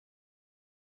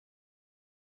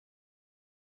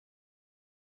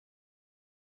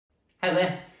Hi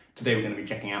there! Today we're going to be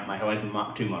checking out my Horizon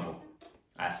Mark II model.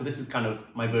 So this is kind of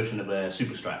my version of a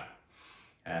Superstrat.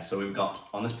 So we've got,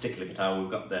 on this particular guitar,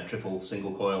 we've got the triple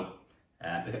single coil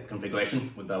pickup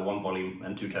configuration with the 1 volume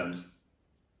and 2 tones.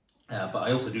 But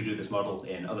I also do this model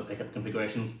in other pickup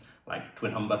configurations, like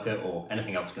twin humbucker or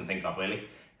anything else you can think of really.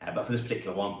 But for this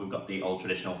particular one, we've got the old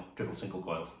traditional triple single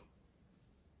coils.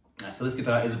 So this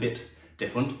guitar is a bit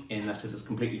different in that it is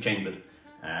completely chambered,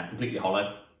 completely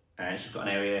hollow. It's just got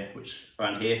an area which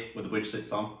around here where the bridge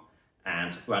sits on,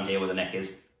 and around here where the neck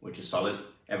is, which is solid.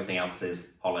 Everything else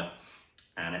is hollow,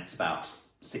 and it's about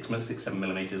 6-7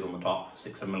 millimeters on the top,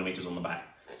 6-7 millimeters on the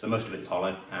back. So most of it's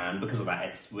hollow, and because of that,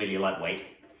 it's really lightweight,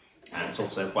 and it's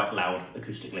also quite loud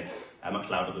acoustically,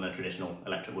 much louder than a traditional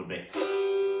electric would be.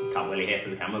 You can't really hear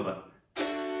through the camera, but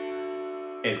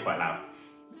it is quite loud.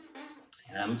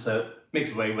 So it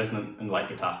makes a very resonant and light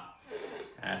guitar.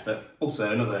 So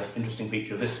also another interesting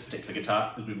feature of this particular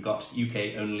guitar is we've got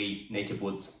UK only native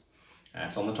woods.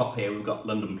 So on the top here we've got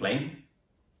London Plane,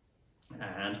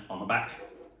 and on the back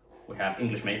we have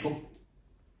English Maple,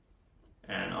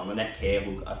 and on the neck here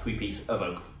we've got a 3-piece of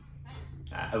oak.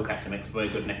 Oak actually makes a very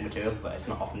good neck material, but it's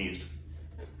not often used.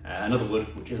 Another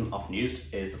wood which isn't often used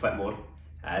is the fretboard.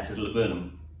 This is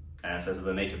Laburnum, so this is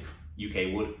a native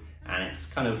UK wood, and it's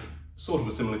kind of sort of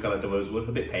a similar colour to rosewood,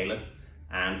 a bit paler,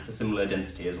 and it's a similar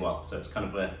density as well. So it's kind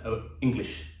of a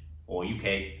English or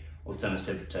UK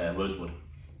alternative to rosewood.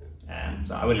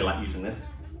 So I really like using this.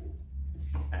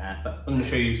 But I'm going to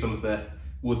show you some of the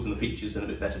woods and the features in a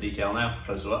bit better detail now,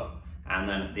 closer up. And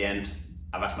then at the end,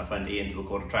 I've asked my friend Ian to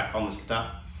record a track on this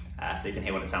guitar, so you can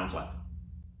hear what it sounds like.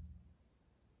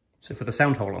 So for the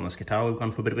sound hole on this guitar, we've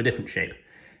gone for a bit of a different shape.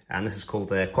 And this is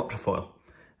called a Quatrefoil.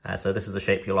 So this is a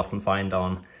shape you'll often find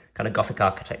on kind of Gothic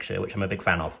architecture, which I'm a big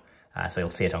fan of. So you'll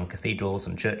see it on cathedrals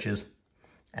and churches,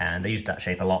 and they use that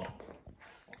shape a lot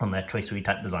on their tracery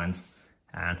type designs,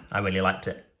 and I really liked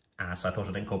it, so I thought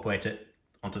I'd incorporate it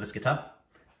onto this guitar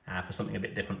for something a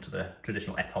bit different to the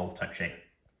traditional F-hole type shape.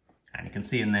 And you can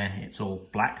see in there it's all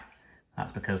black.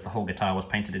 That's because the whole guitar was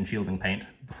painted in shielding paint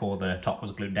before the top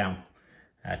was glued down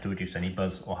to reduce any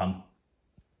buzz or hum.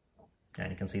 And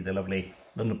you can see the lovely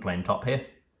London Plane top here.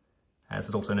 This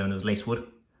is also known as lacewood,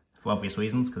 for obvious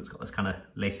reasons, because it's got this kind of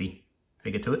lacy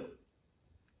figure to it.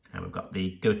 And we've got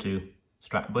the Gotoh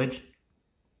Strat bridge,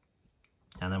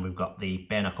 and then we've got the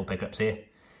bare knuckle pickups here,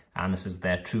 and this is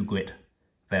their True Grit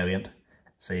variant.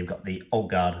 So you've got the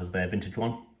Old Guard as their vintage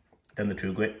one, then the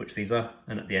True Grit, which these are,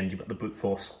 and at the end you've got the Brute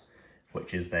Force,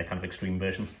 which is their kind of extreme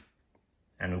version.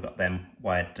 And we've got them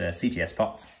wired CTS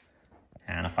Pots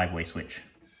and a 5-way switch.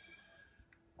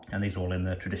 And these are all in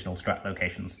the traditional Strat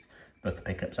locations, both the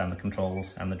pickups and the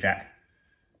controls and the jack.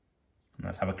 And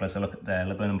let's have a closer look at the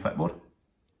Laburnum Fretboard.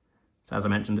 So as I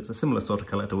mentioned, it's a similar sort of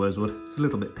colour to rosewood. It's a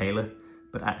little bit paler,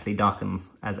 but actually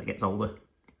darkens as it gets older.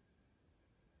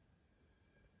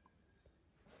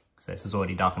 So this has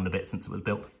already darkened a bit since it was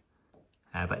built.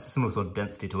 But it's a similar sort of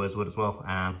density to rosewood as well,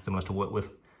 and similar to work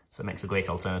with, so it makes a great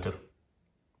alternative.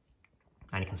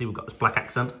 And you can see we've got this black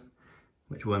accent,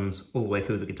 which runs all the way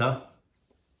through the guitar.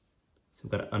 So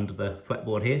we've got it under the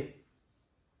fretboard here,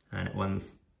 and it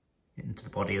runs into the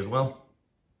body as well,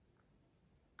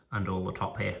 under all the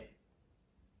top here.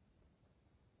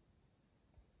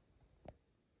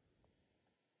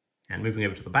 And moving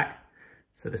over to the back,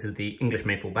 so this is the English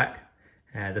Maple back.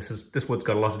 This wood's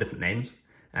got a lot of different names.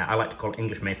 I like to call it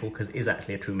English Maple because it is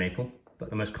actually a true maple, but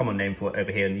the most common name for it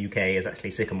over here in the UK is actually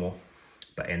sycamore.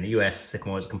 But in the US,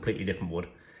 sycamore is a completely different wood.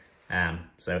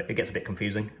 So it gets a bit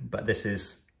confusing, but this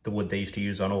is the wood they used to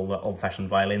use on all the old-fashioned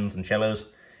violins and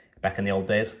cellos back in the old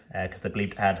days, because they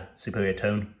believed it had superior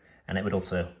tone, and it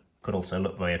could also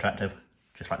look very attractive,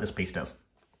 just like this piece does.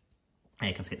 And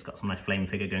you can see it's got some nice flame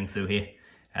figure going through here.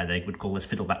 They would call this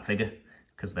fiddleback figure,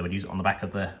 because they would use it on the back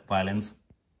of the violins.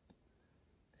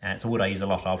 It's a wood I use a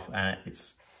lot of, and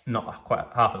it's not quite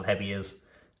half as heavy as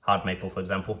hard maple, for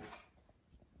example,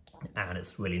 and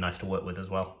it's really nice to work with as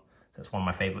well. So it's one of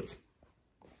my favourites.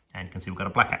 And you can see we've got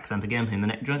a black accent again in the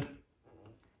neck joint,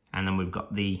 and then we've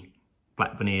got the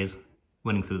black veneers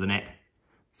running through the neck,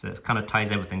 so it kind of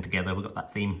ties everything together. We've got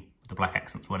that theme with the black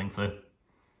accents running through,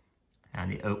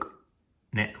 and the oak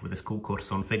neck with this cool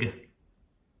courtesan figure.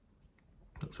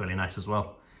 Looks really nice as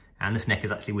well. And this neck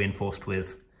is actually reinforced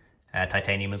with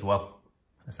titanium as well,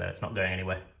 so it's not going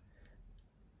anywhere.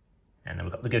 And then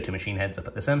we've got the Gotoh machine heads up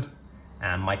at this end,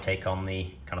 and my take on the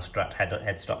kind of Strat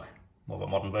headstock, more of a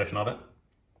modern version of it.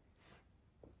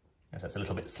 So it's a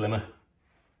little bit slimmer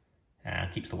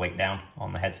and keeps the weight down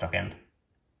on the headstock end.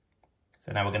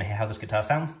 So now we're going to hear how this guitar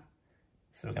sounds.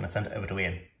 So we're going to send it over to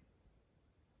Ian.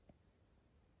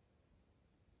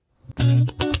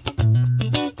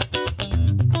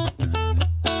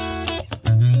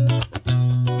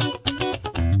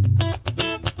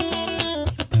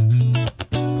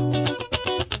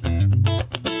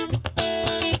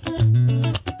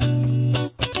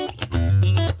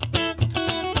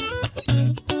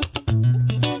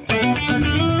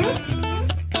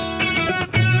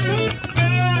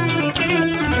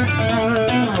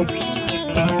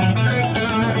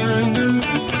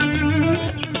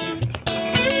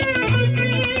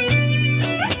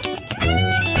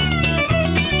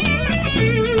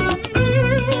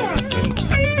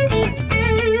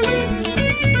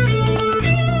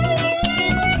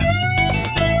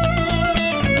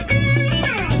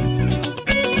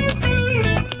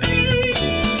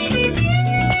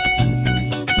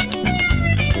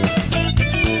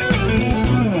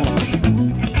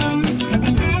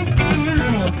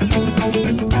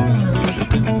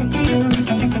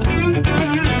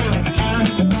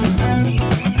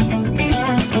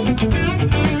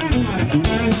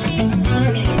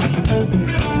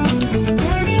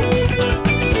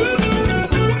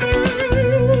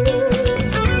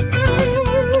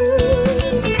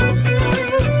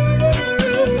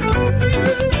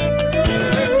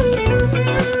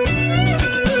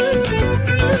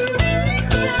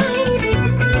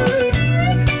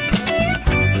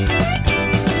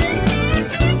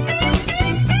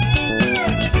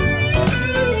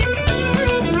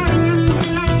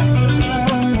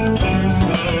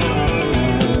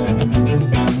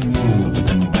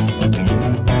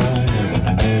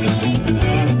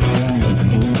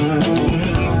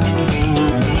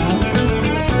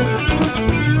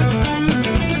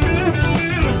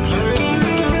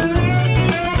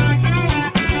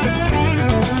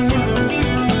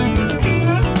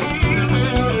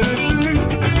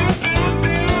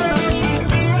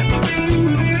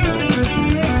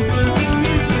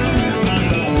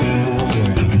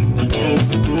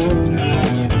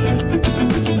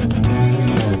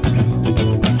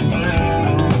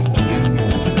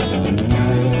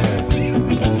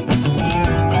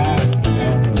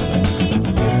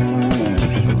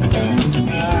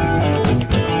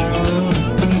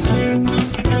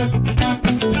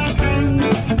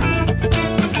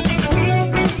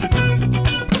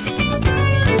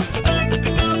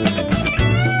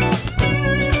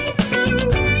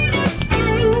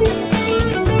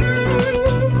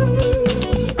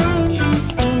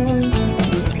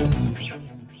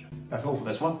 That's all for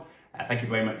this one. Thank you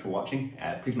very much for watching.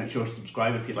 Please make sure to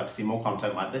subscribe if you'd like to see more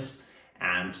content like this,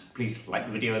 and please like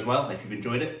the video as well if you've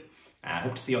enjoyed it. I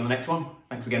hope to see you on the next one.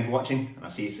 Thanks again for watching, and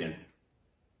I'll see you soon.